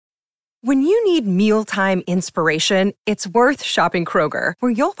When you need mealtime inspiration, it's worth shopping Kroger,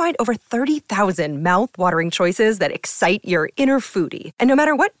 where you'll find over 30,000 mouth-watering choices that excite your inner foodie. And no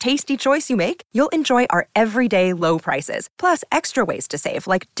matter what tasty choice you make, you'll enjoy our everyday low prices, plus extra ways to save,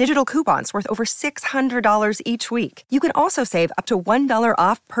 like digital coupons worth over $600 each week. You can also save up to $1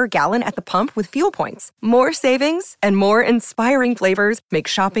 off per gallon at the pump with fuel points. More savings and more inspiring flavors make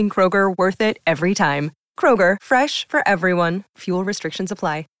shopping Kroger worth it every time. Kroger, fresh for everyone. Fuel restrictions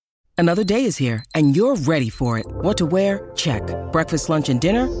apply. Another day is here, and you're ready for it. What to wear? Check. Breakfast, lunch, and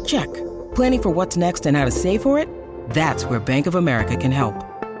dinner? Check. Planning for what's next and how to save for it? That's where Bank of America can help.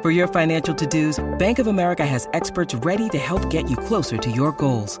 For your financial to-dos, Bank of America has experts ready to help get you closer to your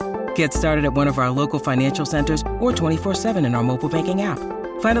goals. Get started at one of our local financial centers or 24/7 in our mobile banking app.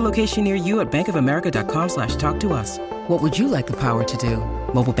 Find a location near you at bankofamerica.com/talktous. What would you like the power to do?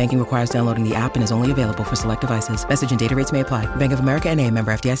 Mobile banking requires downloading the app and is only available for select devices. Message and data rates may apply. Bank of America N.A.,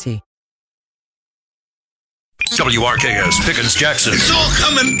 member FDIC. WRKS Pickens Jackson. It's all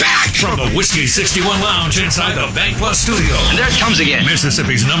coming back From the Whiskey 61 Lounge inside the Bank Plus studio. And there it comes again.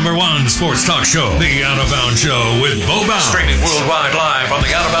 Mississippi's #1 sports talk show, The Out of Bounds Show with Bo Bounds. Streaming worldwide live on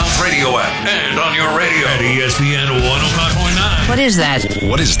the Out of Bounds radio app and on your radio at ESPN 105.9. What is that?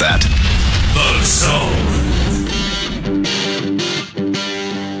 What is that? The Zone.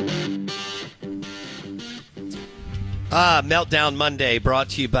 Meltdown Monday brought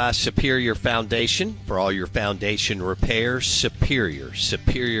to you by Superior Foundation. For all your foundation repairs, superior.ms.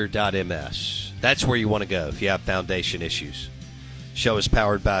 That's where you want to go if you have foundation issues. Show is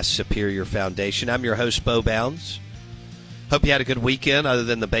powered by Superior Foundation. I'm your host, Bo Bounds. Hope you had a good weekend other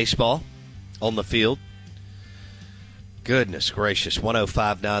than the baseball on the field. Goodness gracious,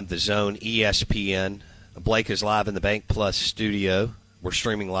 105.9 The Zone, ESPN. Blake is live in the Bank Plus studio. We're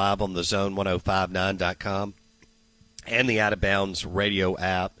streaming live on the Zone1059.com. and the Out of Bounds radio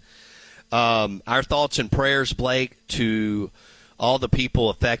app. Our thoughts and prayers, Blake, to all the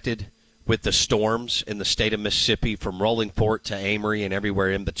people affected with the storms in the state of Mississippi, from Rolling Fork to Amory and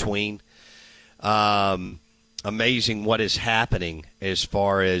everywhere in between. Amazing what is happening as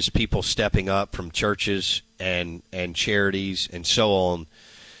far as people stepping up from churches and charities and so on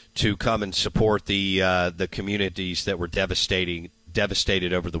to come and support the communities that were devastated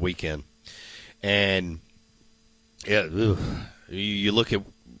over the weekend. And yeah, you look at,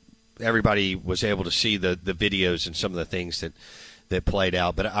 everybody was able to see the videos and some of the things that played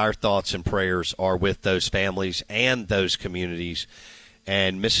out. But our thoughts and prayers are with those families and those communities.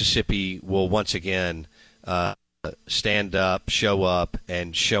 And Mississippi will once again stand up, show out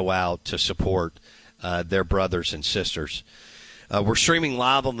to support their brothers and sisters. We're streaming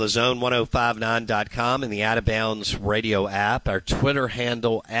live on the Zone1059.com and the Out of Bounds radio app. Our Twitter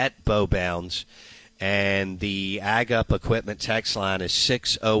handle at BoBounds. And the Ag Up Equipment text line is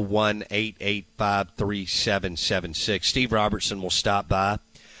 601-885-3776. Steve Robertson will stop by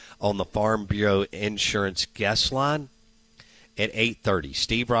on the Farm Bureau Insurance guest line at 8:30.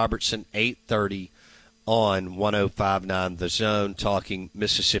 Steve Robertson, 8:30 on 105.9 The Zone, talking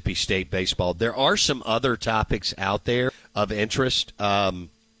Mississippi State baseball. There are some other topics out there of interest.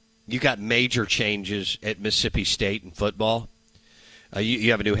 You got major changes at Mississippi State in football.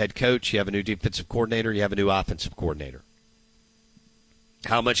 You have a new head coach, you have a new defensive coordinator, you have a new offensive coordinator.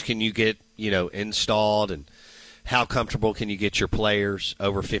 How much can you get, installed, and how comfortable can you get your players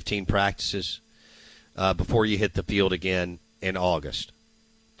over 15 practices before you hit the field again in August?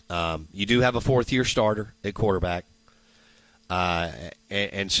 You do have a fourth-year starter at quarterback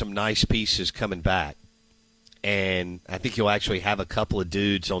and some nice pieces coming back. And I think you'll actually have a couple of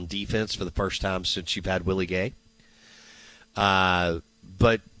dudes on defense for the first time since you've had Willie Gay. But,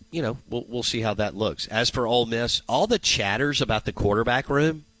 we'll see how that looks. As for Ole Miss, all the chatters about the quarterback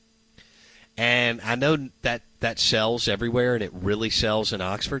room, and I know that sells everywhere, and it really sells in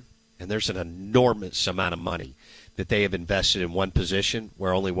Oxford, and there's an enormous amount of money that they have invested in one position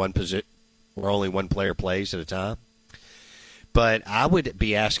where only one player plays at a time. But I would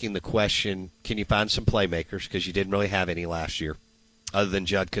be asking the question, can you find some playmakers, because you didn't really have any last year, other than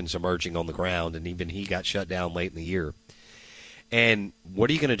Judkins emerging on the ground, and even he got shut down late in the year. And what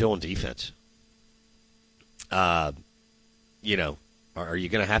are you going to do on defense? Are you going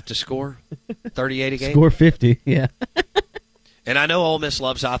to have to score 38 a game? Score 50, yeah. And I know Ole Miss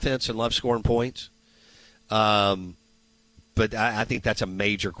loves offense and loves scoring points. But I think that's a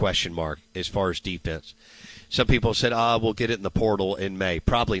major question mark as far as defense. Some people said, we'll get it in the portal in May.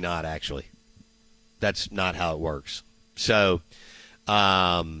 Probably not, actually. That's not how it works. So,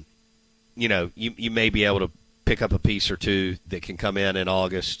 you may be able to pick up a piece or two that can come in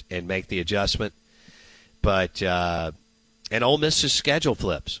August and make the adjustment. But and Ole Miss's schedule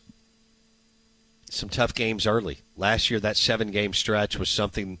flips. some tough games early. Last year, that 7-game stretch was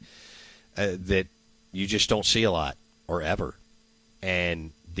something that you just don't see a lot or ever.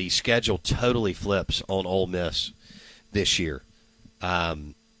 And the schedule totally flips on Ole Miss this year.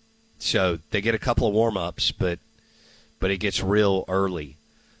 So they get a couple of warm-ups, but it gets real early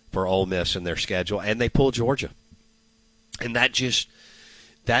for Ole Miss in their schedule. And they pull Georgia. And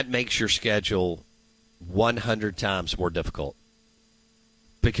that makes your schedule 100 times more difficult.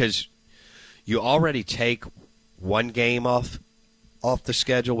 Because you already take one game off the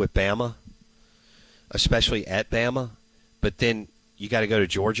schedule with Bama, especially at Bama, but then you got to go to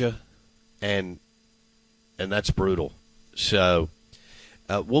Georgia, and that's brutal. So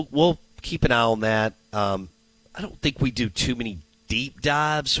we'll keep an eye on that. I don't think we do too many deep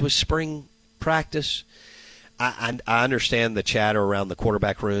dives with spring practice. I understand the chatter around the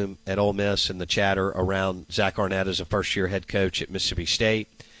quarterback room at Ole Miss and the chatter around Zach Arnett as a first-year head coach at Mississippi State.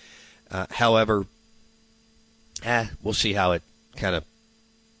 However, we'll see how it kind of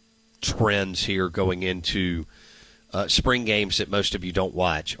trends here going into spring games that most of you don't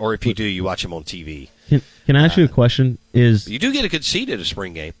watch. Or if you do, you watch them on TV. Can I ask you a question? You do get a good seat at a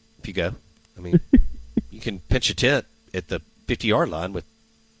spring game if you go. I mean, you can pitch a tent at the 50-yard line with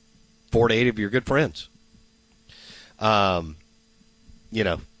 4 to 8 of your good friends. We'll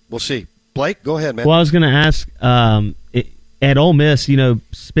see. Blake, go ahead, man. Well, I was going to ask, at Ole Miss,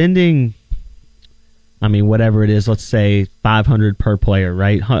 spending, whatever it is, let's say $500 per player,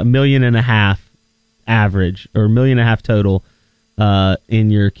 right? $1.5 million average, or $1.5 million total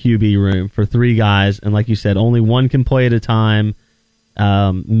in your QB room for 3 guys. And like you said, only one can play at a time.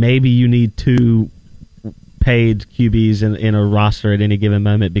 Maybe you need 2 paid QBs in a roster at any given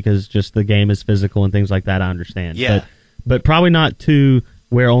moment because just the game is physical and things like that. I understand. Yeah. But probably not 2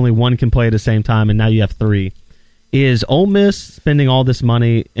 where only one can play at the same time, and now you have 3. Is Ole Miss spending all this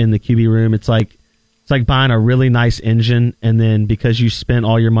money in the QB room? It's like buying a really nice engine, and then because you spent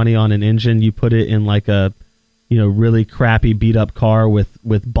all your money on an engine, you put it in like a really crappy beat up car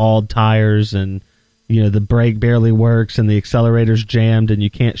with bald tires, and the brake barely works and the accelerator's jammed and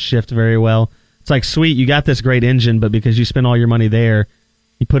you can't shift very well. It's like, sweet, you got this great engine, but because you spent all your money there,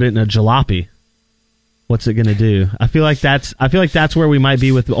 you put it in a jalopy. What's it going to do? I feel like that's where we might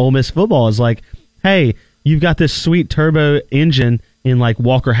be with Ole Miss football. Is like, hey, you've got this sweet turbo engine in like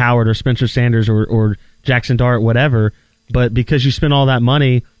Walker Howard or Spencer Sanders or Jackson Dart, whatever, but because you spent all that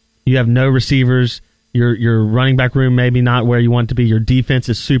money, you have no receivers. Your running back room maybe not where you want it to be. Your defense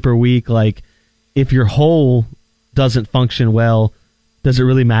is super weak. Like, if your whole doesn't function well, does it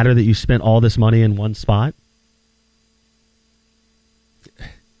really matter that you spent all this money in one spot?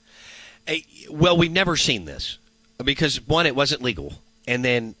 Well, we've never seen this because, one, it wasn't legal. And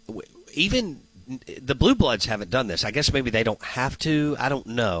then even the Blue Bloods haven't done this. I guess maybe they don't have to. I don't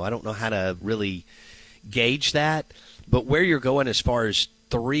know. I don't know how to really gauge that. But where you're going as far as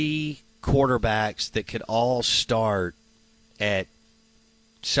 3 quarterbacks that could all start at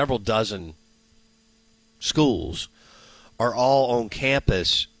several dozen schools are all on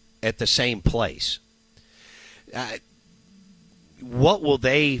campus at the same place. What will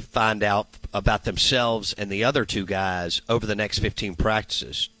they find out about themselves and the other 2 guys over the next 15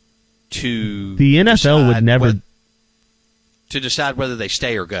 practices to the NFL would never to decide whether they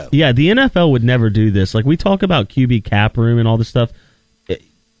stay or go? Yeah, the NFL would never do this. Like, we talk about QB cap room and all this stuff.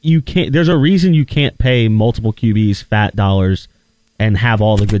 You can't. There's a reason you can't pay multiple QBs fat dollars and have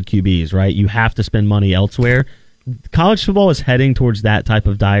all the good QBs, right? You have to spend money elsewhere. College football is heading towards that type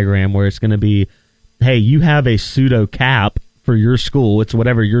of diagram where it's going to be, hey, you have a pseudo cap for your school. It's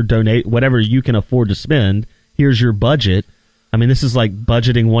whatever whatever you can afford to spend. Here's your budget. I mean, this is like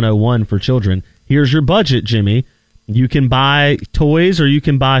budgeting 101 for children. Here's your budget, Jimmy. You can buy toys, or you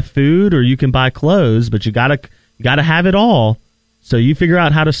can buy food, or you can buy clothes, but you gotta have it all. So you figure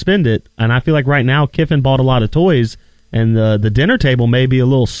out how to spend it. And I feel like right now Kiffin bought a lot of toys, and the dinner table may be a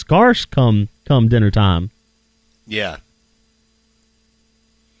little scarce come dinner time. Yeah.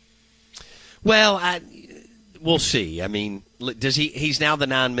 Well, we'll see. I mean, does he's now the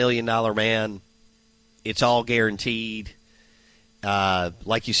 $9 million man. It's all guaranteed.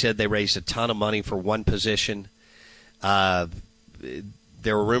 Like you said, they raised a ton of money for one position.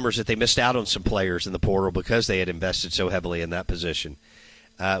 There were rumors that they missed out on some players in the portal because they had invested so heavily in that position.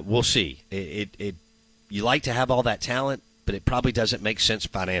 We'll see. You like to have all that talent, but it probably doesn't make sense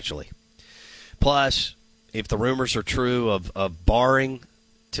financially. Plus, if the rumors are true of borrowing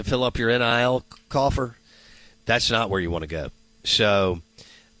to fill up your NIL coffer, that's not where you want to go. So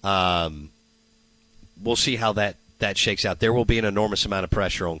we'll see how that shakes out. There will be an enormous amount of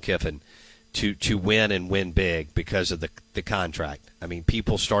pressure on Kiffin to win and win big because of the contract. I mean,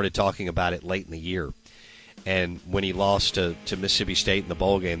 people started talking about it late in the year. And when he lost to Mississippi State in the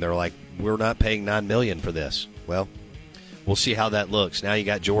bowl game, they're like, we're not paying $9 million for this. Well, we'll see how that looks. Now you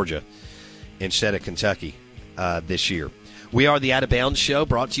got Georgia instead of Kentucky this year. We are the Out of Bounds Show,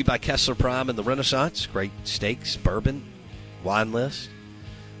 brought to you by Kessler Prime and the Renaissance. Great steaks, bourbon, wine list,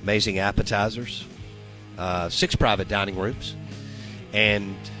 amazing appetizers, 6 private dining rooms,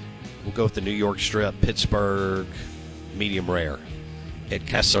 and we'll go with the New York Strip, Pittsburgh, medium rare. At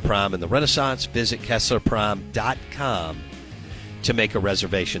Kessler Prime and the Renaissance, visit KesslerPrime.com to make a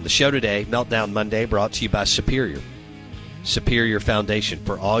reservation. The show today, Meltdown Monday, brought to you by Superior. Superior Foundation.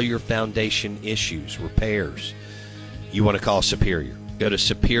 For all your foundation issues, repairs, you want to call Superior. Go to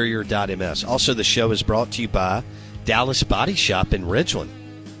superior.ms. Also, the show is brought to you by Dallas Body Shop in Ridgeland.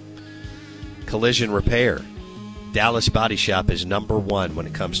 Collision repair. Dallas Body Shop is number 1 when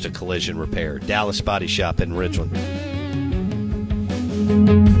it comes to collision repair. Dallas Body Shop in Ridgeland.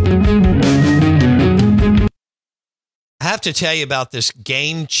 I have to tell you about this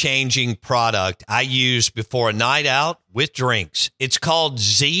game-changing product I use before a night out with drinks. It's called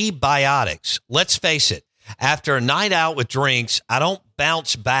Z-Biotics. Let's face it, after a night out with drinks, I don't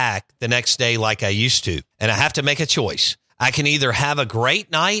bounce back the next day like I used to, and I have to make a choice. I can either have a great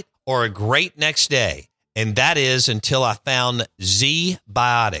night or a great next day, and that is until I found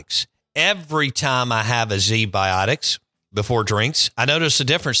Z-Biotics. Every time I have a Z-Biotics before drinks, I notice a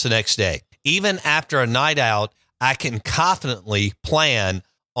difference the next day. Even after a night out, I can confidently plan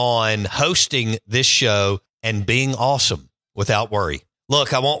on hosting this show and being awesome without worry.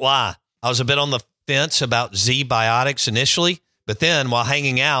 Look, I won't lie. I was a bit on the fence about Z-Biotics initially, but then while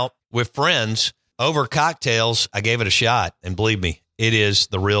hanging out with friends over cocktails, I gave it a shot. And believe me, it is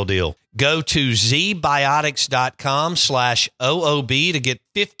the real deal. Go to zbiotics.com/OOB to get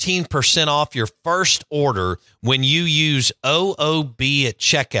 15% off your first order when you use OOB at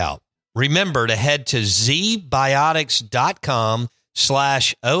checkout. Remember to head to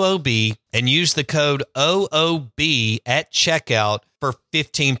zbiotics.com/OOB and use the code OOB at checkout for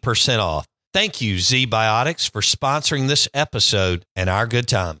 15% off. Thank you, Z-Biotics, for sponsoring this episode and our good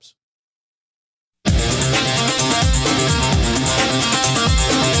times.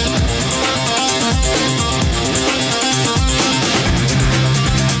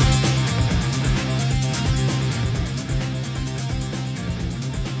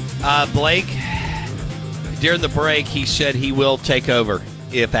 Blake, during the break, he said he will take over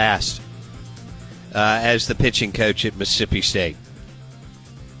if asked as the pitching coach at Mississippi State.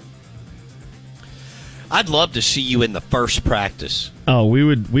 I'd love to see you in the first practice. Oh, we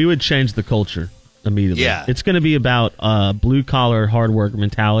would change the culture immediately. Yeah. It's going to be about blue collar hard work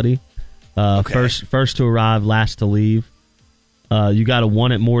mentality. Okay. First to arrive, last to leave. You got to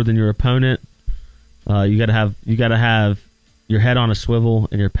want it more than your opponent. You got to have your head on a swivel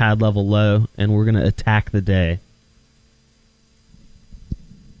and your pad level low, and we're going to attack the day.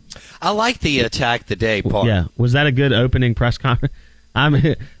 I like the attack the day part. Yeah. Was that a good opening press conference?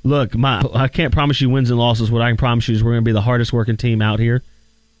 Look, I can't promise you wins and losses. What I can promise you is we're going to be the hardest working team out here.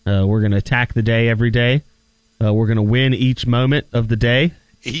 We're going to attack the day every day. We're going to win each moment of the day.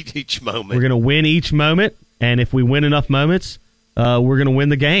 Each moment. We're going to win each moment, and if we win enough moments, we're going to win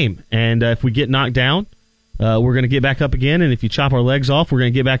the game. And if we get knocked down, we're going to get back up again. And if you chop our legs off, we're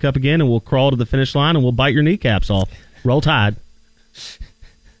going to get back up again, and we'll crawl to the finish line, and we'll bite your kneecaps off. Roll Tide.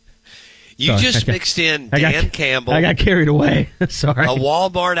 You just mixed in Dan Campbell. I got carried away. Sorry. A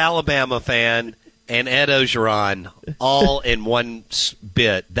Walmart, Alabama fan, and Ed Ogeron all in one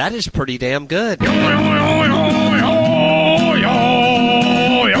bit. That is pretty damn good. Football.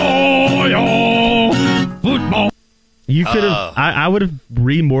 You could have. I would have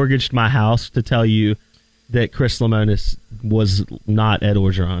remortgaged my house to tell you that Chris Lemonis was not Ed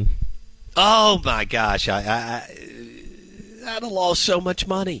Orgeron. Oh my gosh! I'd have lost so much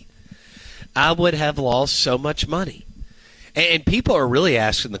money. I would have lost so much money. And people are really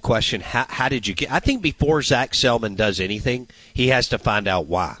asking the question, how did you get? I think before Zach Selman does anything, he has to find out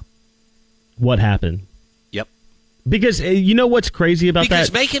why. What happened? Yep. Because you know what's crazy about that?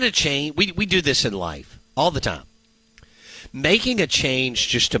 Because making a change, we do this in life all the time. Making a change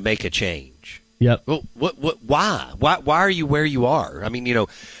just to make a change. Yep. Well, why? Why are you where you are? I mean,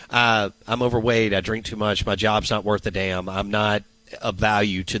 I'm overweight. I drink too much. My job's not worth a damn. I'm not of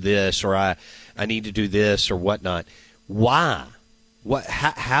value to this, or I need to do this or whatnot. Why?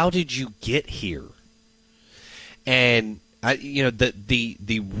 How did you get here? And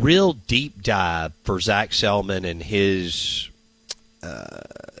the real deep dive for Zach Selman and his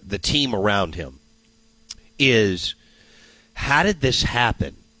the team around him is, how did this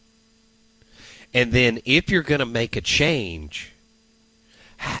happen? And then if you're going to make a change,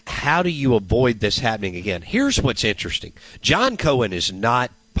 how do you avoid this happening again? Here's what's interesting. John Cohen is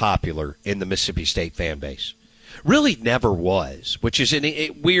not popular in the Mississippi State fan base. Really never was, which is a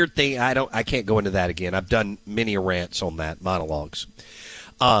weird thing. I can't go into that again. I've done many rants on that, monologues.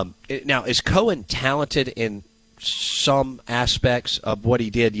 Now, is Cohen talented in some aspects of what he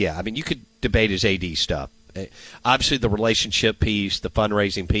did? Yeah. I mean, you could debate his AD stuff. Obviously, the relationship piece, the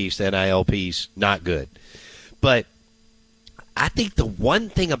fundraising piece, the NIL piece, not good. But I think the one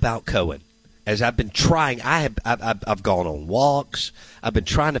thing about Cohen, as I've been trying, I've gone on walks. I've been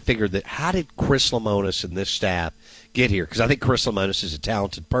trying to figure that how did Chris Lemonis and this staff get here? Because I think Chris Lemonis is a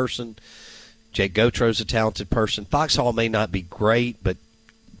talented person. Jake Gautreau's a talented person. Foxhall may not be great, but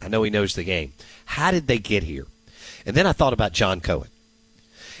I know he knows the game. How did they get here? And then I thought about John Cohen.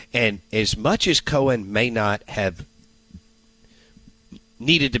 And as much as Cohen may not have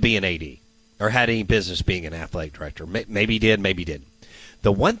needed to be an AD or had any business being an athletic director, maybe he did, maybe he didn't.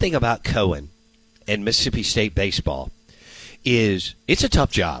 The one thing about Cohen and Mississippi State baseball is it's a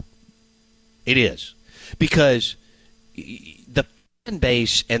tough job. It is. Because the fan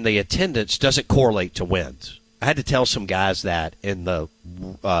base and the attendance doesn't correlate to wins. I had to tell some guys that in the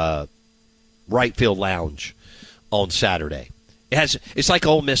right field lounge on Saturday. It's like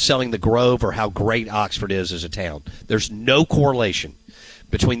Ole Miss selling the Grove or how great Oxford is as a town. There's no correlation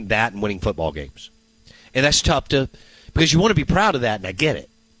between that and winning football games. And that's tough because you want to be proud of that, and I get it.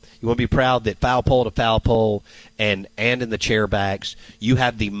 You want to be proud that foul pole to foul pole and in the chair backs, you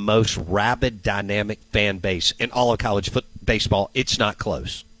have the most rabid, dynamic fan base in all of college baseball. It's not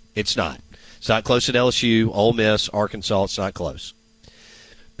close. It's not. It's not close at LSU, Ole Miss, Arkansas. It's not close.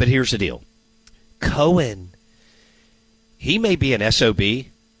 But here's the deal. Cohen, he may be an SOB,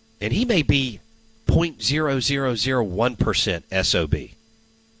 and he may be 0.0001% SOB.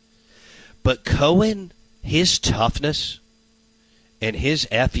 But Cohen, his toughness and his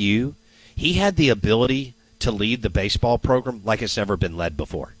FU, he had the ability to lead the baseball program like it's never been led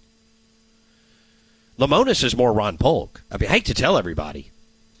before. Lemonis is more Ron Polk. I mean, I hate to tell everybody.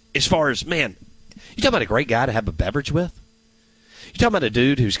 As far as, man, you talking about a great guy to have a beverage with? You talking about a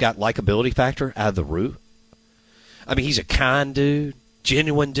dude who's got likability factor out of the roof? I mean, he's a kind dude,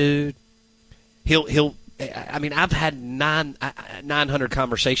 genuine dude. I mean, I've had 900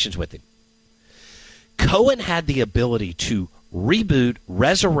 conversations with him. Cohen had the ability to reboot,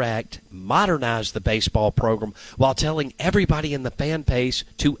 resurrect, modernize the baseball program while telling everybody in the fan base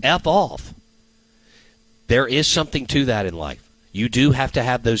to F off. There is something to that in life. You do have to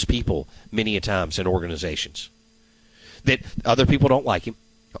have those people many a times in organizations that other people don't like him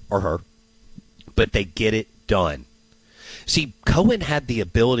or her, but they get it done. See, Cohen had the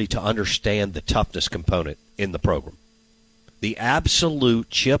ability to understand the toughness component in the program. The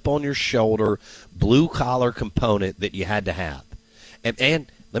absolute chip on your shoulder, blue-collar component that you had to have. And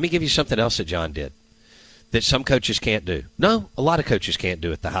let me give you something else that John did that some coaches can't do. No, a lot of coaches can't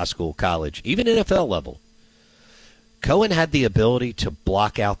do at the high school, college, even NFL level. Cohen had the ability to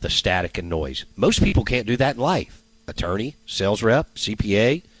block out the static and noise. Most people can't do that in life. Attorney, sales rep,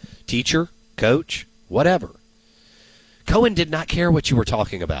 CPA, teacher, coach, whatever. Cohen did not care what you were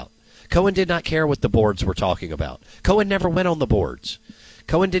talking about. Cohen did not care what the boards were talking about. Cohen never went on the boards.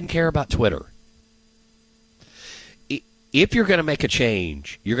 Cohen didn't care about Twitter. If you're going to make a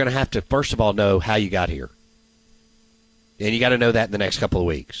change, you're going to have to, first of all, know how you got here. And you got to know that in the next couple of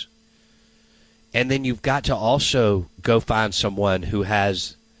weeks. And then you've got to also go find someone who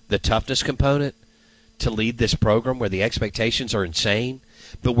has the toughness component to lead this program where the expectations are insane,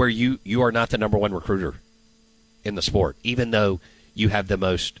 but where you are not the number one recruiter in the sport, even though you have the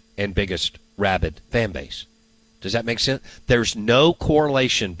most and biggest rabid fan base. Does that make sense? There's no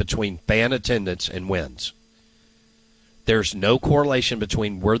correlation between fan attendance and wins. There's no correlation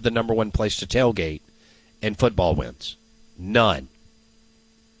between we're the number one place to tailgate and football wins. None.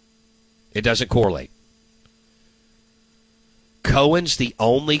 It doesn't correlate. Cohen's the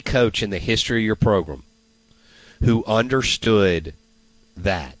only coach in the history of your program who understood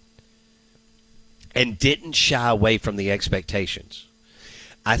that and didn't shy away from the expectations.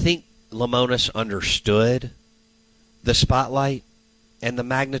 I think Lemonis understood the spotlight and the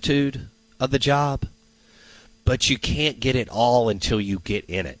magnitude of the job, but you can't get it all until you get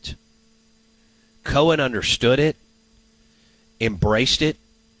in it. Cohen understood it, embraced it,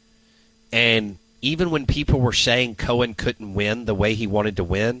 and even when people were saying Cohen couldn't win the way he wanted to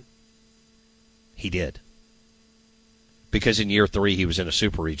win, he did. Because in year 3, he was in a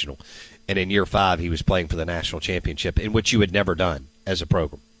super regional. And in year 5, he was playing for the national championship, in which you had never done as a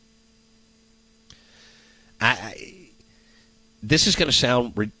program. This is going to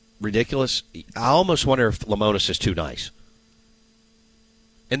sound ridiculous, I almost wonder if Lemonis is too nice.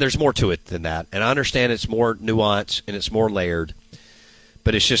 And there's more to it than that. And I understand it's more nuanced and it's more layered.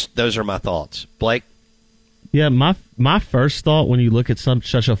 But it's just, those are my thoughts. Blake? Yeah, my first thought when you look at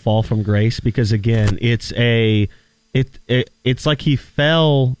such a fall from grace, because again, it's like he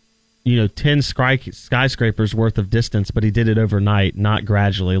fell, 10 skyscrapers worth of distance, but he did it overnight, not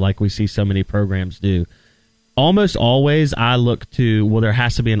gradually, like we see so many programs do. Almost always, I look to, well, there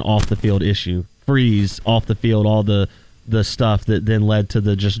has to be an off the field issue, freeze off the field, all the stuff that then led to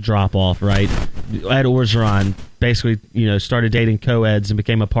the just drop off, right? Ed Orgeron basically, started dating co-eds and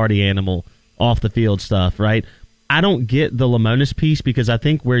became a party animal, off the field stuff, right? I don't get the Lemonis piece, because I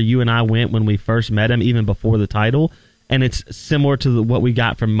think where you and I went when we first met him, even before the title, and it's similar to what we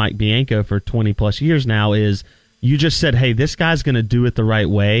got from Mike Bianco for 20 plus years now, is you just said, hey, this guy's going to do it the right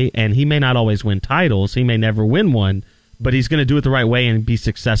way, and he may not always win titles, he may never win one, but he's going to do it the right way and be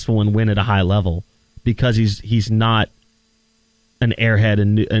successful and win at a high level, because he's not an airhead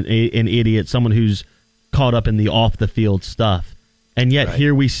and an idiot, someone who's caught up in the off the field stuff. And yet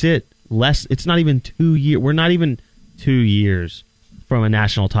Here we sit, it's not even 2 years. We're not even 2 years from a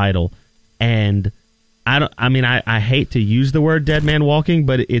national title, and I hate to use the word dead man walking,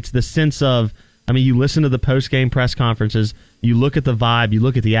 but it's the sense of, you listen to the post game press conferences, you look at the vibe, you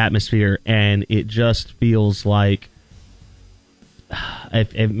look at the atmosphere, and it just feels like,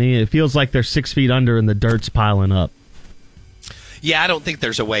 it feels like they're 6 feet under and the dirt's piling up. Yeah, I don't think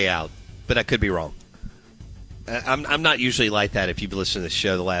there's a way out, but I could be wrong. I'm not usually like that if you've listened to this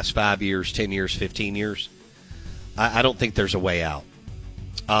show the last 5 years, 10 years, 15 years. I don't think there's a way out.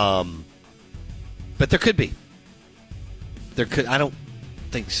 But there could be. I don't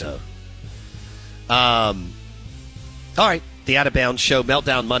think so. All right. The Out of Bounds Show,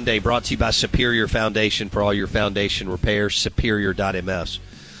 Meltdown Monday, brought to you by Superior Foundation for all your foundation repairs, superior.ms.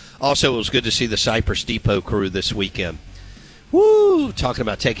 Also, it was good to see the Cypress Depot crew this weekend. Woo! Talking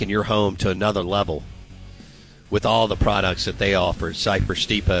about taking your home to another level with all the products that they offer at Cypress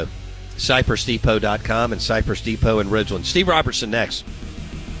Depot. CypressDepot.com and Cypress Depot in Ridgeland. Steve Robertson next.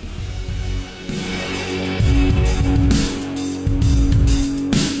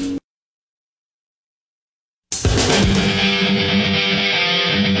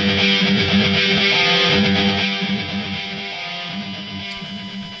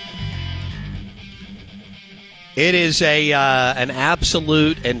 It is an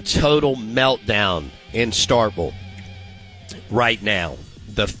absolute and total meltdown in Starkville right now.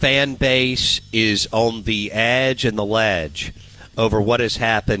 The fan base is on the edge and the ledge over what has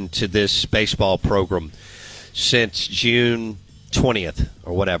happened to this baseball program since June 20th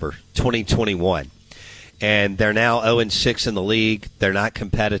or whatever, 2021. And they're now 0-6 in the league. They're not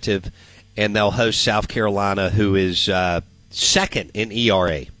competitive, and they'll host South Carolina, who is second in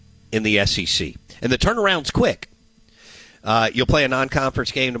ERA in the SEC. And the turnaround's quick. You'll play a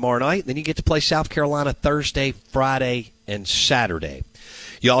non-conference game tomorrow night, then you get to play South Carolina Thursday, Friday, and Saturday.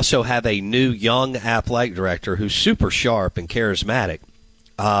 You also have a new young athletic director who's super sharp and charismatic.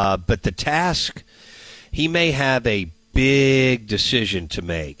 But the task, he may have a big decision to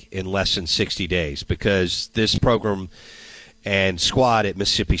make in less than 60 days, because this program and squad at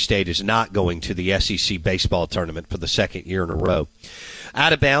Mississippi State is not going to the SEC baseball tournament for the second year in a row.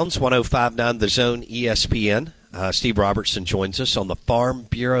 Out of Bounds, 105.9 The Zone ESPN. Steve Robertson joins us on the Farm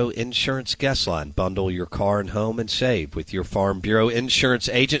Bureau Insurance Guest Line. Bundle your car and home and save with your Farm Bureau Insurance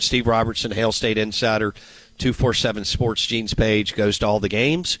agent. Steve Robertson, Hail State Insider, 247 Sports Genes page, goes to all the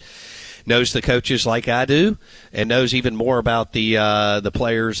games, knows the coaches like I do, and knows even more about the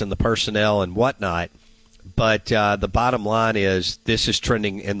players and the personnel and whatnot. But the bottom line is this is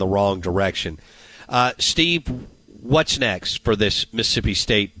trending in the wrong direction. Steve, what's next for this Mississippi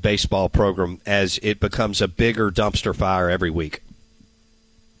State baseball program as it becomes a bigger dumpster fire every week?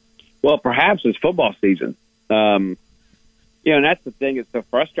 Well, perhaps it's football season. And that's the thing that's so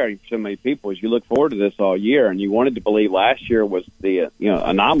frustrating for so many people is you look forward to this all year, and you wanted to believe last year was the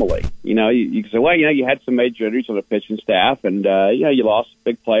anomaly. You say, well, you had some major injuries on the pitching staff, and you lost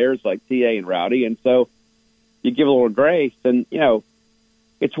big players like TA and Rowdy, and so you give a little grace. And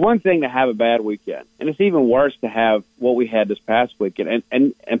it's one thing to have a bad weekend, and it's even worse to have what we had this past weekend.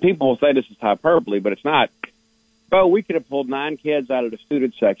 And people will say this is hyperbole, but it's not. Bo, we could have pulled 9 kids out of the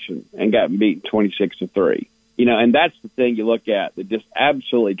student section and gotten beaten 26-3. And that's the thing you look at that just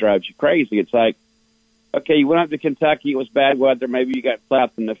absolutely drives you crazy. It's like, okay, you went up to Kentucky, it was bad weather, maybe you got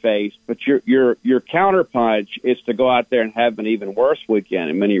slapped in the face, but your counterpunch is to go out there and have an even worse weekend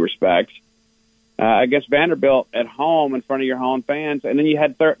in many respects. I guess Vanderbilt at home in front of your home fans, and then you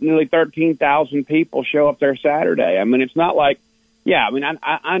had nearly 13,000 people show up there Saturday. I mean, it's not like yeah, I mean,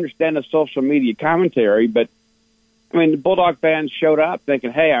 I understand the social media commentary, but I mean, the Bulldog fans showed up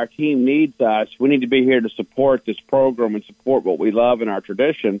thinking, hey, our team needs us. We need to be here to support this program and support what we love and our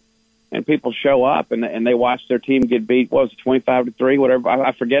tradition. And people show up and they watch their team get beat. What was it, 25-3, whatever?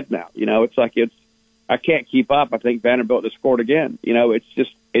 I forget now. You know, it's like I can't keep up. I think Vanderbilt has scored again. You know,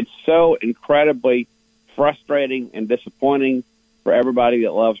 it's so incredibly frustrating and disappointing for everybody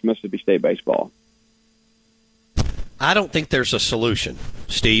that loves Mississippi State baseball. I don't think there's a solution,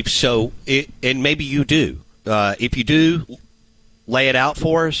 Steve. So, and maybe you do. If you do, lay it out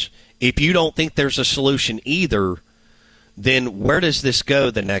for us. If you don't think there's a solution either, then where does this go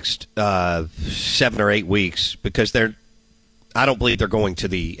the next 7 or 8 weeks? Because I don't believe they're going to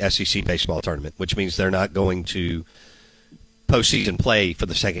the SEC baseball tournament, which means they're not going to postseason play for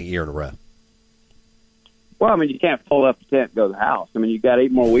the second year in a row. Well, I mean, you can't fold up the tent and go to the house. I mean, you've got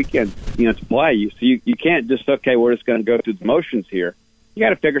 8 more weekends, to play. So you can't just, okay, we're just going to go through the motions here. You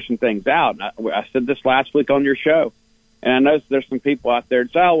got to figure some things out. I said this last week on your show, and I know there's some people out there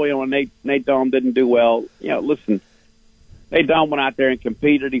that say, Nate Dahm didn't do well. Listen, Nate Dahm went out there and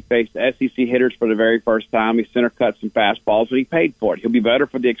competed. He faced SEC hitters for the very first time. He center cut some fastballs, and he paid for it. He'll be better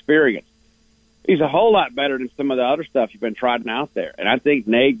for the experience. He's a whole lot better than some of the other stuff you've been trotting out there. And I think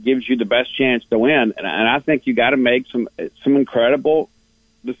Nate gives you the best chance to win. And I think you got to make some incredible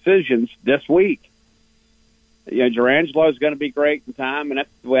decisions this week. Durangelo is going to be great in time. And that's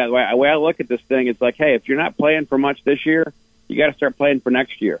the way I look at this thing. It's like, hey, if you're not playing for much this year, you got to start playing for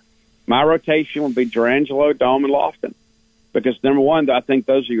next year. My rotation will be Durangelo, Dahm, and Lofton. Because, number one, I think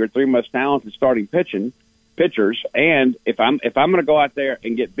those are your 3 most talented starting pitchers. And if I'm going to go out there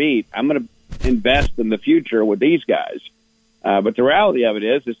and get beat, I'm going to invest in the future with these guys. But the reality of it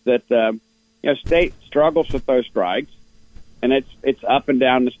is that State struggles with those strikes, and it's up and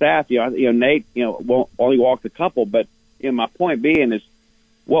down the staff. Nate won't only walked a couple, but my point being is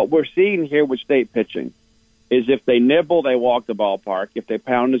what we're seeing here with State pitching is if they nibble, they walk the ballpark. If they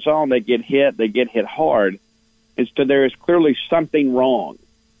pound the zone, they get hit hard. And so there is clearly something wrong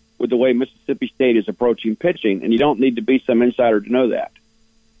with the way Mississippi State is approaching pitching, and you don't need to be some insider to know that.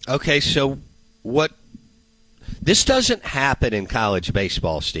 Okay, so this doesn't happen in college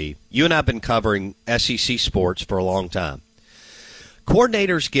baseball, Steve. You and I have been covering SEC sports for a long time.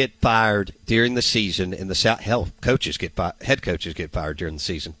 Coordinators get fired during the season in the South. Hell, head coaches get fired during the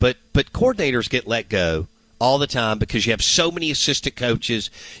season. But coordinators get let go all the time because you have so many assistant coaches.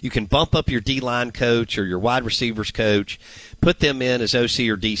 You can bump up your D-line coach or your wide receivers coach, put them in as OC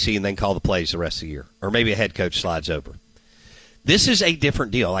or DC, and then call the plays the rest of the year. Or maybe a head coach slides over. This is a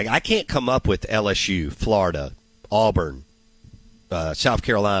different deal. Like, I can't come up with LSU, Florida, Auburn, South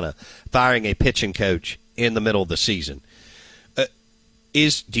Carolina firing a pitching coach in the middle of the season.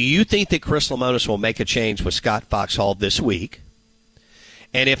 Do you think that Chris Lemonis will make a change with Scott Foxhall this week?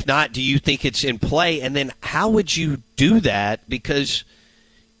 And if not, do you think it's in play? And then how would you do that? Because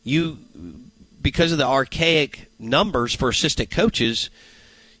of the archaic numbers for assistant coaches,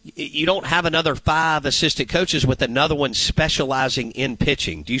 you don't have another 5 assistant coaches with another one specializing in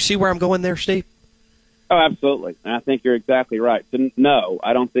pitching. Do you see where I'm going there, Steve? Oh, absolutely. And I think you're exactly right. So, no,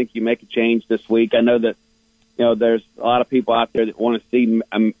 I don't think you make a change this week. I know that there's a lot of people out there that want to see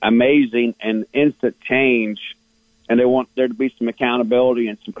amazing and instant change, and they want there to be some accountability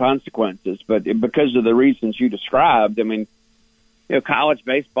and some consequences. But because of the reasons you described, I mean, college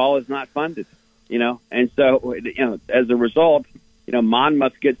baseball is not funded, and so, as a result,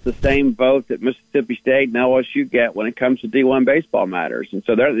 Monmouth gets the same vote that Mississippi State and LSU get when it comes to D1 baseball matters. And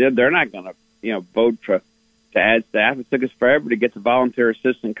so they're not going to, vote to add staff. It took us forever to get the volunteer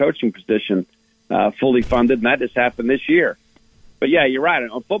assistant coaching position fully funded, and that just happened this year. But, yeah, you're right.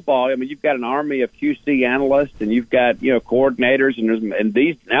 On football, I mean, you've got an army of QC analysts, and you've got, coordinators, and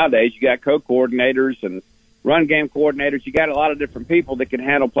these nowadays you got co-coordinators and run game coordinators. You got a lot of different people that can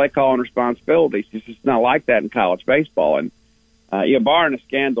handle play calling responsibilities. It's just not like that in college baseball. And barring a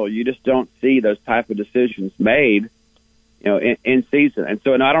scandal, you just don't see those type of decisions made, in season. And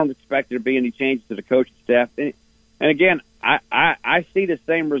so, I don't expect there to be any changes to the coaching staff. And again, I see the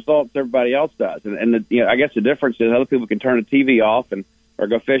same results everybody else does. And I guess the difference is other people can turn the TV off or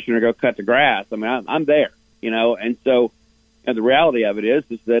go fishing or go cut the grass. I mean, I'm there, And so, the reality of it is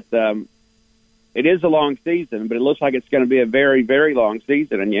that it is a long season, but it looks like it's going to be a very, very long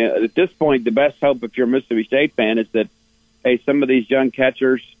season. And at this point, the best hope if you're a Mississippi State fan is that, hey, some of these young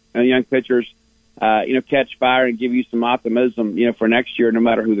catchers and young pitchers, catch fire and give you some optimism, for next year, no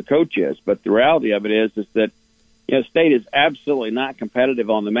matter who the coach is. But the reality of it is that, State is absolutely not competitive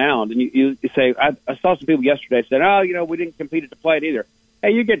on the mound. And you say, I saw some people yesterday saying, we didn't compete at the plate either.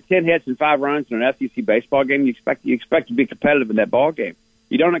 Hey, you get 10 hits and 5 runs in an SEC baseball game. You expect to be competitive in that ball game.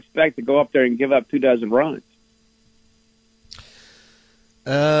 You don't expect to go up there and give up 24 runs.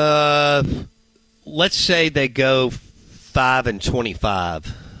 Let's say they go 5-25,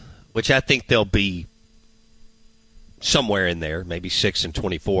 which I think they'll be somewhere in there, maybe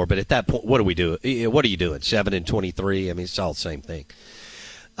 6-24. But at that point, what do we do? What are you doing? 7-23? I mean, it's all the same thing.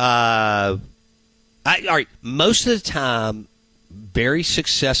 All right. Most of the time, very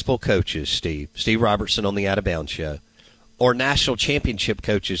successful coaches, Steve Robertson on the Out of Bounds show, or national championship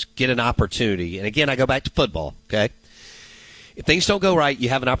coaches get an opportunity. And again, I go back to football. Okay. If things don't go right, you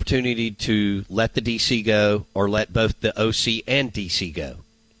have an opportunity to let the DC go or let both the OC and DC go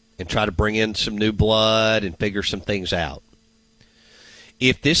and try to bring in some new blood and figure some things out.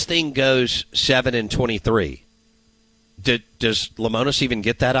 If this thing goes 7-23, does Lemonis even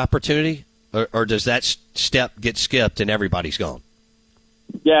get that opportunity, or does that step get skipped and everybody's gone?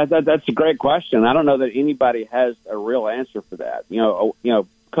 Yeah, that's a great question. I don't know that anybody has a real answer for that.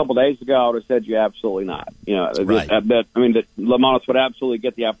 A couple days ago, I would have said you absolutely not. Right. That Lemonis would absolutely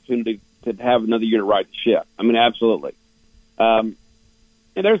get the opportunity to have another year to right the ship. I mean, absolutely. And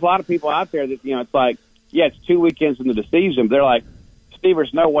there's a lot of people out there that, it's like, yeah, it's 2 weekends into the season. But they're like, Steve,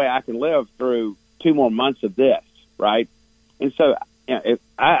 there's no way I can live through 2 more months of this, right? And so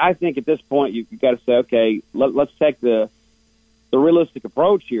I think at this point you got to say, okay, let's take the realistic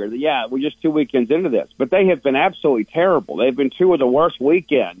approach here. Yeah, we're just 2 weekends into this. But they have been absolutely terrible. They've been 2 of the worst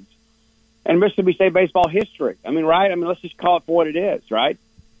weekends in Mississippi State baseball history. I mean, right? I mean, let's just call it for what it is, right?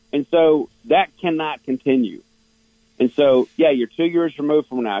 And so that cannot continue. And so, yeah, you're 2 years removed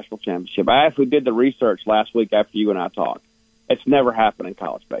from a national championship. I actually did the research last week after you and I talked. It's never happened in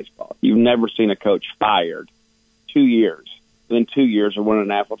college baseball. You've never seen a coach fired 2 years, within 2 years of winning a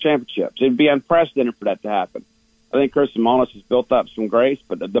national championship. It'd be unprecedented for that to happen. I think Chris Lemonis has built up some grace,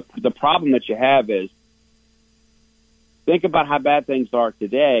 but the problem that you have is, think about how bad things are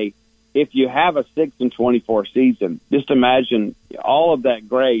today. If you have a 6-24 season, just imagine all of that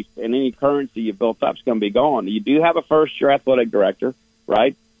grace and any currency you built up is going to be gone. You do have a first-year athletic director,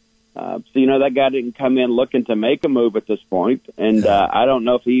 right? So that guy didn't come in looking to make a move at this point, and I don't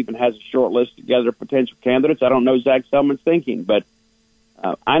know if he even has a short list together of potential candidates. I don't know Zach Selman's thinking, but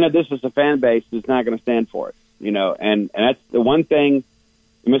I know this is a fan base that's not going to stand for it. And that's the one thing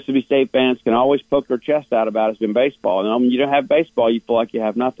Mississippi State fans can always poke their chest out about has been baseball. And when you don't have baseball, you feel like you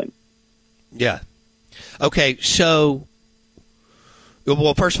have nothing. Yeah. Okay, so,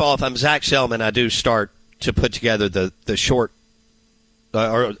 well, first of all, if I'm Zach Selman, I do start to put together the short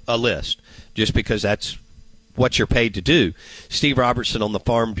or a list, just because that's what you're paid to do. Steve Robertson on the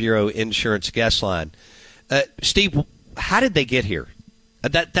Farm Bureau Insurance guest line. Steve, how did they get here?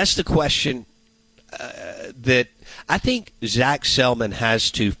 That's the question that I think Zach Selman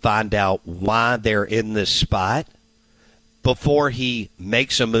has to find out why they're in this spot before he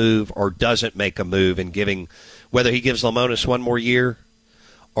makes a move or doesn't make a move, and whether he gives Lemonis one more year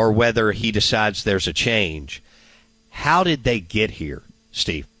or whether he decides there's a change. How did they get here,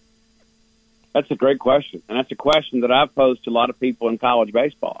 Steve? That's a great question, and that's a question that I've posed to a lot of people in college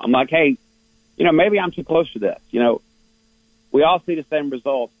baseball. I'm like, hey, maybe I'm too close to this. We all see the same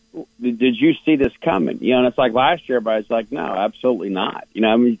results. Did you see this coming? And it's like last year, everybody's like, no, absolutely not.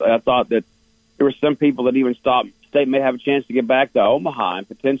 I thought that there were some people that even thought State may have a chance to get back to Omaha and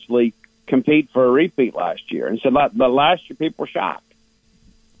potentially compete for a repeat last year. And so the last year, people were shocked.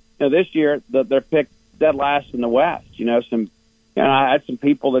 This year, they're picked dead last in the West. I had some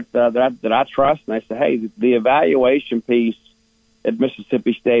people that I trust, and they said, hey, the evaluation piece at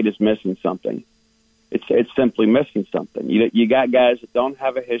Mississippi State is missing something. It's simply missing something. You got guys that don't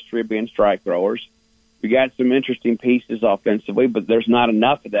have a history of being strike throwers. You got some interesting pieces offensively, but there's not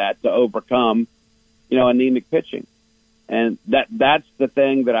enough of that to overcome, anemic pitching. And that's the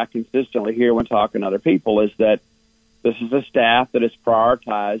thing that I consistently hear when talking to other people, is that this is a staff that has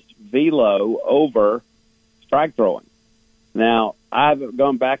prioritized velo over strike throwing. Now, I've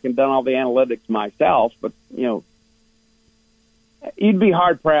gone back and done all the analytics myself, but, you'd be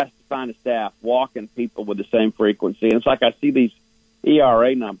hard-pressed to find a staff walking people with the same frequency. And it's like I see these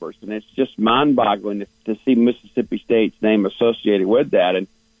ERA numbers, and it's just mind-boggling to see Mississippi State's name associated with that. And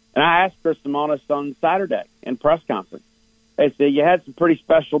I asked Chris Lemonis on Saturday in press conference. They said, you had some pretty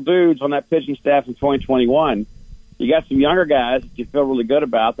special dudes on that pitching staff in 2021. You got some younger guys that you feel really good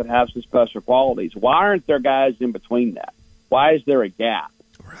about that have some special qualities. Why aren't there guys in between that? Why is there a gap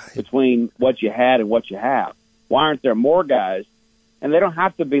between what you had and what you have? Why aren't there more guys? And they don't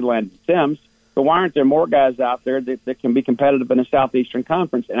have to be Landon Sims, but why aren't there more guys out there that can be competitive in the Southeastern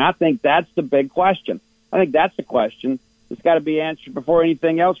Conference? And I think that's the big question. I think that's the question It's got to be answered before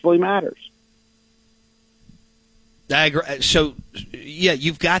anything else really matters. I agree. So, yeah,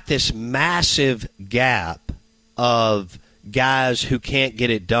 you've got this massive gap of guys who can't get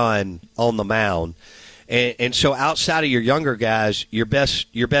it done on the mound. And so outside of your younger guys, your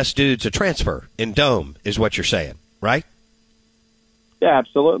best dude's a transfer in Dome is what you're saying, right? Yeah,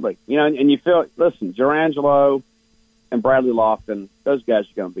 absolutely. You know, and you feel, listen, Gerangelo and Bradley Lofton, those guys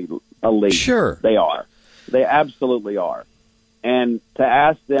are going to be elite. Sure. They are. They absolutely are. And to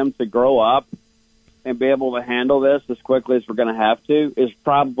ask them to grow up and be able to handle this as quickly as we're going to have to is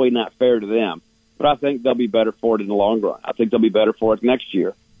probably not fair to them. But I think they'll be better for it in the long run. I think they'll be better for it next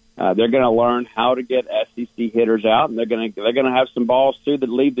year. They're going to learn how to get SEC hitters out, and they're going to have some balls too that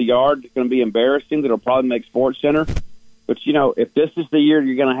leave the yard. It's going to be embarrassing. That'll probably make SportsCenter. But you know, if this is the year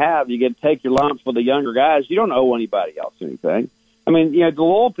you're going to have, you get to take your lumps with the younger guys. You don't owe anybody else anything. I mean, you know, the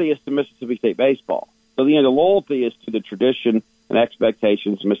loyalty is to Mississippi State baseball. So you know, the loyalty is to the tradition and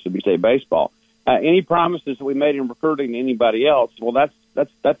expectations of Mississippi State baseball. Any promises that we made in recruiting to anybody else, well,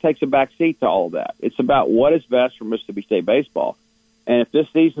 that takes a back seat to all of that. It's about what is best for Mississippi State baseball. And if this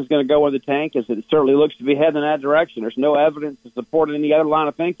season is going to go in the tank, as it certainly looks to be heading in that direction, there's no evidence to support any other line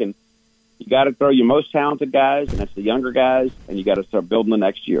of thinking. You got to throw your most talented guys, and that's the younger guys, and you got to start building the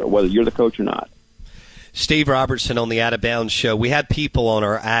next year, whether you're the coach or not. Steve Robertson on the Out of Bounds show. We had people on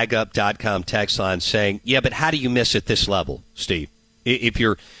our agup.com text line saying, yeah, but how do you miss at this level, Steve? If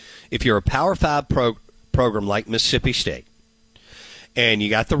you're a Power 5 program like Mississippi State, and you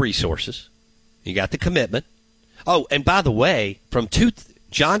got the resources, you got the commitment. Oh, and by the way,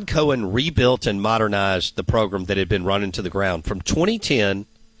 John Cohen rebuilt and modernized the program that had been run into the ground from 2010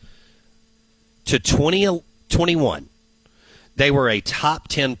 to 2021. They were a top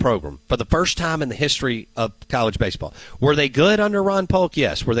 10 program for the first time in the history of college baseball. Were they good under Ron Polk?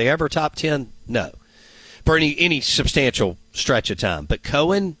 Yes. Were they ever top 10? No. For any substantial stretch of time. But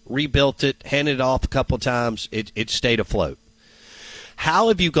Cohen rebuilt it, handed it off a couple of times. It stayed afloat. How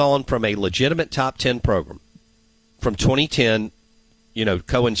have you gone from a legitimate top 10 program from 2010, you know,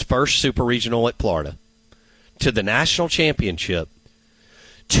 Cohen's first super regional at Florida, to the national championship,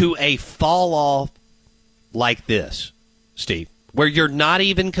 to a fall off like this, Steve, where you're not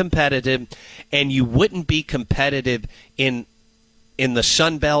even competitive, and you wouldn't be competitive in the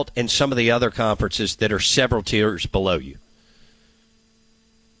Sun Belt and some of the other conferences that are several tiers below you?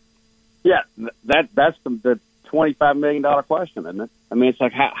 Yeah, that's the $25 million question, isn't it? I mean, it's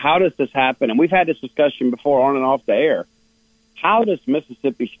like, how does this happen? And we've had this discussion before on and off the air. How does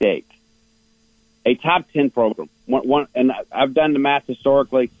Mississippi State, a top 10 program, and I've done the math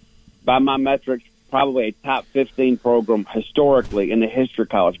historically, by my metrics, probably a top 15 program historically in the history of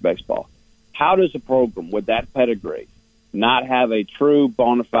college baseball. How does a program with that pedigree not have a true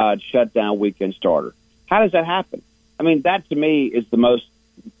bona fide shutdown weekend starter? How does that happen? I mean, that to me is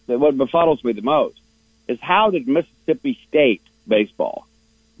what befuddles me the most, is how did Mississippi State baseball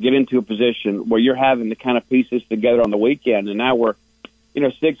get into a position where you're having to kind of piece this together on the weekend, and now we're,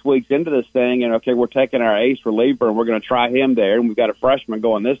 6 weeks into this thing, and okay, we're taking our ace reliever and we're going to try him there, and we've got a freshman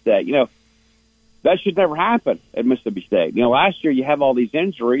going this day. That should never happen at Mississippi State. Last year you have all these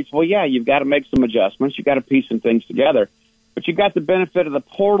injuries. Well, yeah, you've got to make some adjustments. You've got to piece some things together, but you've got the benefit of the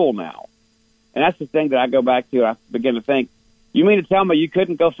portal now, and that's the thing that I go back to. I begin to think, you mean to tell me you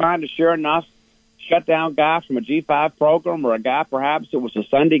couldn't go find a sure enough shutdown guy from a G5 program, or a guy perhaps that was a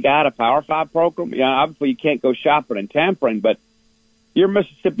Sunday guy at a Power 5 program? Obviously you can't go shopping and tampering, but you're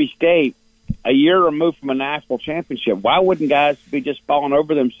Mississippi State, a year removed from a national championship. Why wouldn't guys be just falling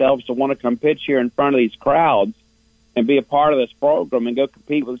over themselves to want to come pitch here in front of these crowds and be a part of this program and go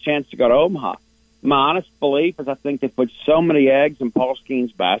compete with a chance to go to Omaha? My honest belief is I think they put so many eggs in Paul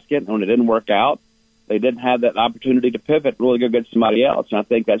Skeen's basket, and when it didn't work out, they didn't have that opportunity to pivot, really go get somebody else, and I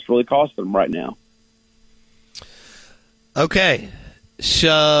think that's really costing them right now. Okay,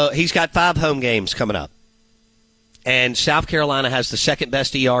 so he's got 5 home games coming up. And South Carolina has the second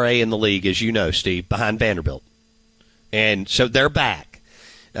best ERA in the league, as you know, Steve, behind Vanderbilt. And so they're back.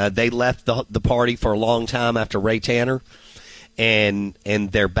 They left the party for a long time after Ray Tanner, and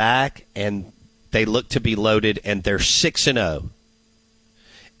they're back, and they look to be loaded, and they're 6-0.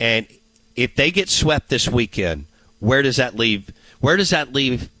 And if they get swept this weekend, where does that leave? Where does that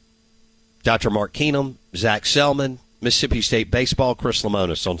leave Dr. Mark Keenum, Zach Selman, Mississippi State baseball, Chris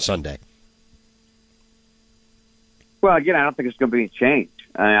Lemonis on Sunday? Well, again, I don't think it's going to be any change.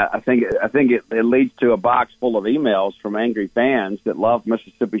 I think it leads to a box full of emails from angry fans that love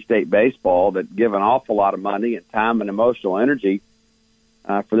Mississippi State baseball, that give an awful lot of money and time and emotional energy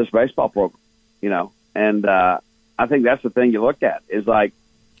for this baseball program. And I think that's the thing you look at, is like,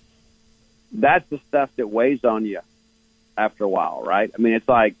 that's the stuff that weighs on you after a while, right? I mean, it's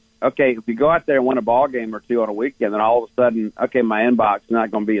like, okay, if you go out there and win a ball game or two on a weekend, then all of a sudden, okay, my inbox is not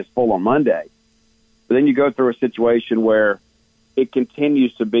going to be as full on Monday. But then you go through a situation where it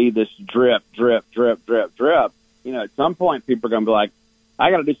continues to be this drip, drip, drip, drip, drip. You know, at some point, people are going to be like, I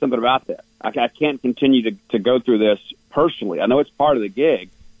got to do something about this. I can't continue to go through this personally. I know it's part of the gig,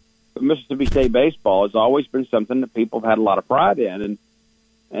 but Mississippi State baseball has always been something that people have had a lot of pride in.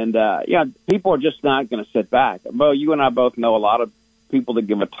 And people are just not going to sit back. Bo, you and I both know a lot of people that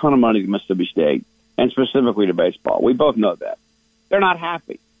give a ton of money to Mississippi State, and specifically to baseball. We both know that. They're not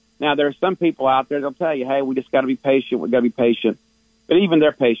happy. Now, there are some people out there that'll tell you, hey, we just got to be patient. We've got to be patient. But even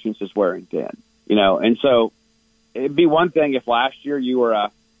their patience is wearing thin, you know. And so it'd be one thing if last year you were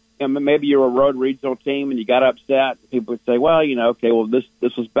maybe you were a road regional team and you got upset. People would say, well, you know, okay, well, this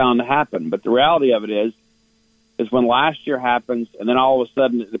was bound to happen. But the reality of it is when last year happens and then all of a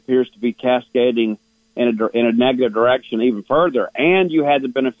sudden it appears to be cascading in a negative direction even further, and you had the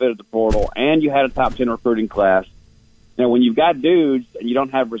benefit of the portal, and you had a top 10 recruiting class. You know, when you've got dudes and you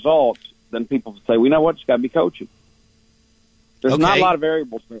don't have results, then people say, well, you know what, it's got to be coaching. There's not a lot of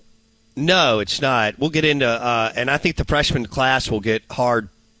variables there. No, it's not. We'll get into and I think the freshman class will get hard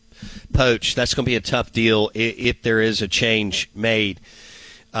poached. That's going to be a tough deal if there is a change made,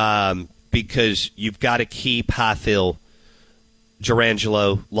 because you've got to keep Highfield,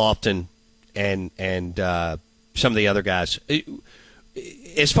 Gerangelo, Lofton, and some of the other guys.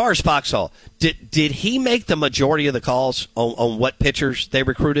 As far as Foxhall, did he make the majority of the calls on what pitchers they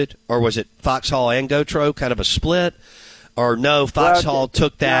recruited, or was it Foxhall and Gotro, kind of a split? Or no, Foxhall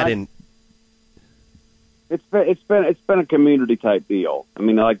took that and it's been a community type deal. I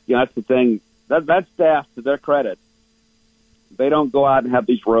mean, like, you know, that's the thing. That staff, to their credit, they don't go out and have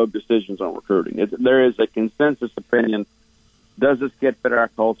these rogue decisions on recruiting. There is a consensus opinion. Does this kid fit our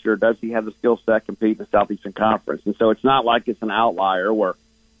culture? Does he have the skill set compete in the Southeastern Conference? And so it's not like it's an outlier where,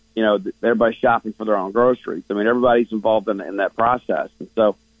 you know, everybody's shopping for their own groceries. I mean, everybody's involved in that process. And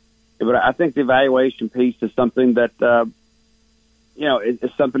so, but I think the evaluation piece is something that, you know,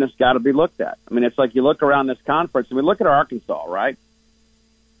 it's something that's got to be looked at. I mean, it's like you look around this conference, and we look at Arkansas, right?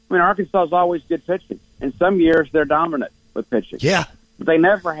 I mean, Arkansas is always good pitching. In some years, they're dominant with pitching. Yeah. But they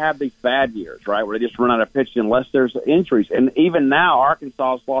never have these bad years, right, where they just run out of pitching unless there's injuries. And even now,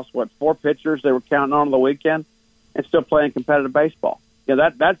 Arkansas has lost, 4 pitchers they were counting on the weekend and still playing competitive baseball. Yeah,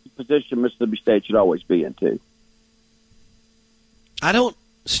 that's the position Mississippi State should always be in, too.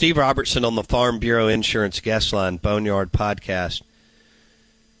 Steve Robertson on the Farm Bureau Insurance Guest Line, Boneyard Podcast.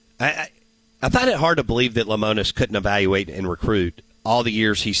 I find it hard to believe that Lemonis couldn't evaluate and recruit all the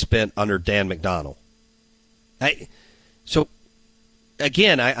years he spent under Dan McDonnell. So,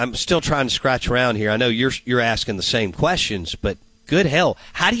 again, I'm still trying to scratch around here. I know you're asking the same questions, but good hell,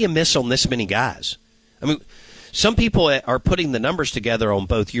 how do you miss on this many guys? I mean, some people are putting the numbers together on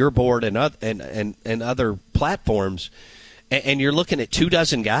both your board and other platforms, and you're looking at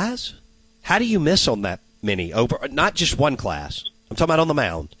 24 guys. How do you miss on that many over not just one class? I'm talking about on the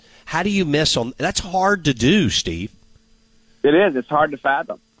mound. How do you miss on? That's hard to do, Steve. It is. It's hard to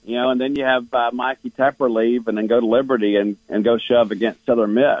fathom. You know, and then you have Mikey Tepper leave and then go to Liberty and go shove against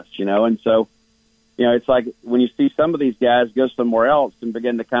Southern Miss, you know. And so, you know, it's like when you see some of these guys go somewhere else and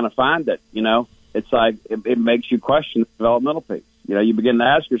begin to kind of find it, you know, it's like it makes you question the developmental piece. You know, you begin to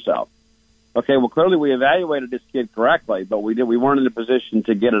ask yourself, okay, well, clearly we evaluated this kid correctly, but we weren't in a position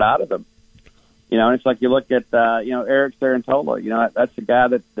to get it out of him. You know, and it's like you look at, Eric Sarantola. You know, that's a guy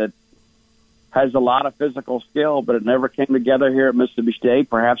that has a lot of physical skill, but it never came together here at Mississippi State.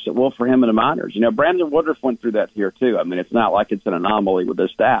 Perhaps it will for him in the minors. You know, Brandon Woodruff went through that here, too. I mean, it's not like it's an anomaly with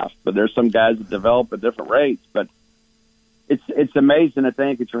this staff, but there's some guys that develop at different rates. But it's amazing to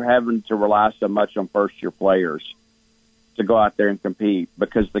think that you're having to rely so much on first-year players to go out there and compete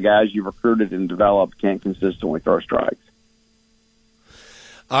because the guys you recruited and developed can't consistently throw strikes.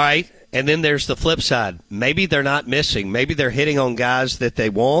 All right, and then there's the flip side. Maybe they're not missing. Maybe they're hitting on guys that they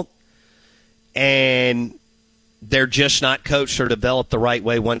want, and they're just not coached or developed the right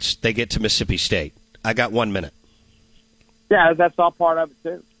way once they get to Mississippi State. I got 1 minute. Yeah, that's all part of it,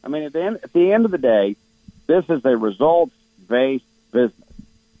 too. I mean, at the end of the day, this is a results-based business.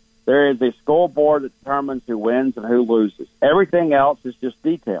 There is a school board that determines who wins and who loses. Everything else is just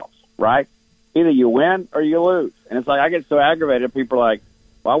details, right? Either you win or you lose. And it's like I get so aggravated. People are like,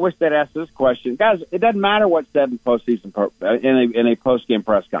 well, I wish they'd ask this question. Guys, it doesn't matter what's said in a post-game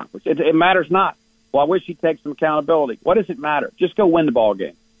press conference. It matters not. Well, I wish he'd take some accountability. What does it matter? Just go win the ball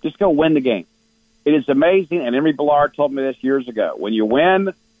game. Just go win the game. It is amazing, and Emory Ballard told me this years ago. When you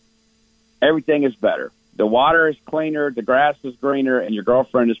win, everything is better. The water is cleaner, the grass is greener, and your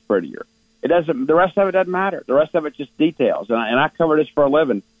girlfriend is prettier. It doesn't. The rest of it doesn't matter. The rest of it's just details. And I cover this for a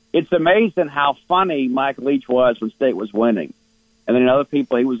living. It's amazing how funny Mike Leach was when State was winning, and then other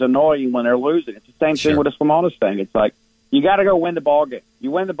people he was annoying when they're losing. It's the same thing with this Lamona's thing. It's like you got to go win the ball game.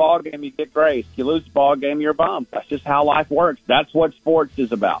 You win the ball game, you get grace. You lose the ball game, you're bummed. That's just how life works. That's what sports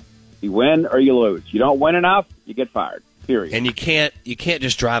is about. You win or you lose. You don't win enough, you get fired. Period. And you can't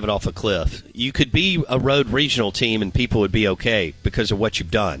just drive it off a cliff. You could be a road regional team and people would be okay because of what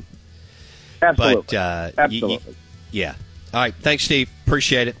you've done. Absolutely. But, absolutely. Yeah. All right. Thanks, Steve.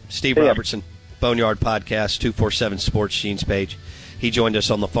 Appreciate it. Steve Robertson, Boneyard Podcast, 247 Sports Genes page. He joined us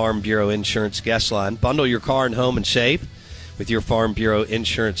on the Farm Bureau Insurance guest line. Bundle your car and home and save with your Farm Bureau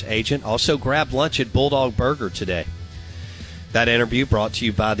Insurance agent. Also, grab lunch at Bulldog Burger today. That interview brought to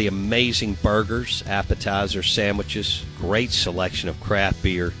you by the amazing burgers, appetizer, sandwiches, great selection of craft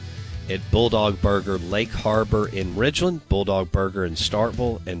beer at Bulldog Burger, Lake Harbor in Ridgeland, Bulldog Burger in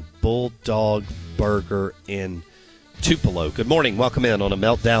Starkville, and Bulldog Burger in Tupelo. Good morning. Welcome in on a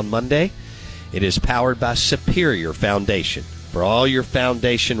Meltdown Monday. It is powered by Superior Foundation. For all your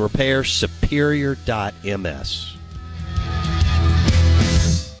foundation repairs, superior.ms.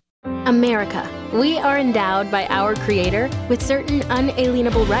 America. We are endowed by our Creator with certain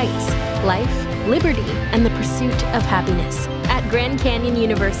unalienable rights: life, liberty, and the pursuit of happiness. At Grand Canyon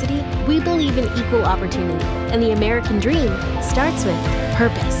University, we believe in equal opportunity, and the American dream starts with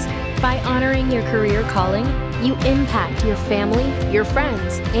purpose. By honoring your career calling, you impact your family, your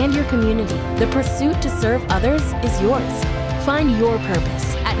friends, and your community. The pursuit to serve others is yours. Find your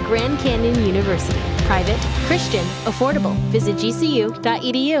purpose at Grand Canyon University. Private, Christian, affordable. Visit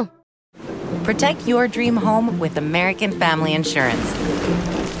gcu.edu. Protect your dream home with American Family Insurance.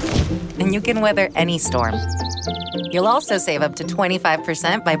 And you can weather any storm. You'll also save up to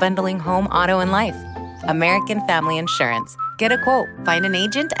 25% by bundling home, auto, and life. American Family Insurance. Get a quote. Find an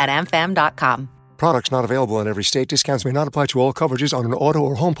agent at amfam.com. Products not available in every state. Discounts may not apply to all coverages on an auto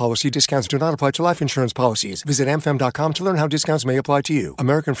or home policy. Discounts do not apply to life insurance policies. Visit amfam.com to learn how discounts may apply to you.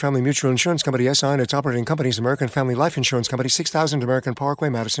 American Family Mutual Insurance Company, SI, and its operating companies, American Family Life Insurance Company, 6000 American Parkway,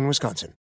 Madison, Wisconsin.